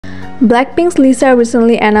Blackpink's Lisa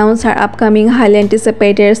recently announced her upcoming highly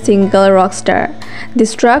anticipated single Rockstar.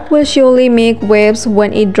 This track will surely make waves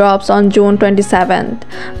when it drops on June 27th.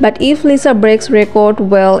 But if Lisa breaks record,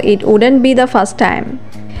 well, it wouldn't be the first time.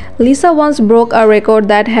 Lisa once broke a record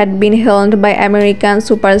that had been held by American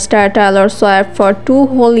superstar Taylor Swift for 2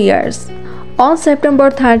 whole years. On September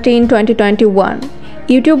 13, 2021,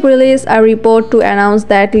 YouTube released a report to announce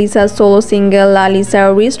that Lisa's solo single La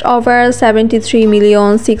Lisa reached over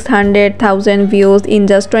 73,600,000 views in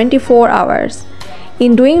just 24 hours.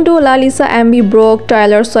 In doing so, La Lisa MV broke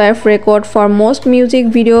Taylor Swift's record for most music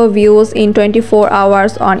video views in 24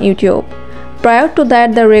 hours on YouTube. Prior to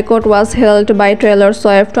that, the record was held by Taylor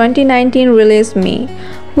Swift's 2019 release Me,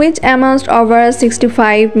 which amassed over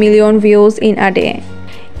 65 million views in a day.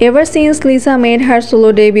 Ever since Lisa made her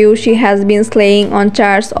solo debut, she has been slaying on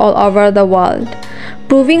charts all over the world,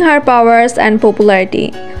 proving her powers and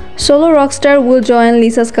popularity. Solo Rockstar will join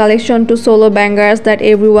Lisa's collection to solo bangers that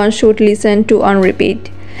everyone should listen to on repeat.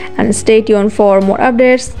 And stay tuned for more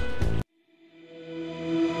updates.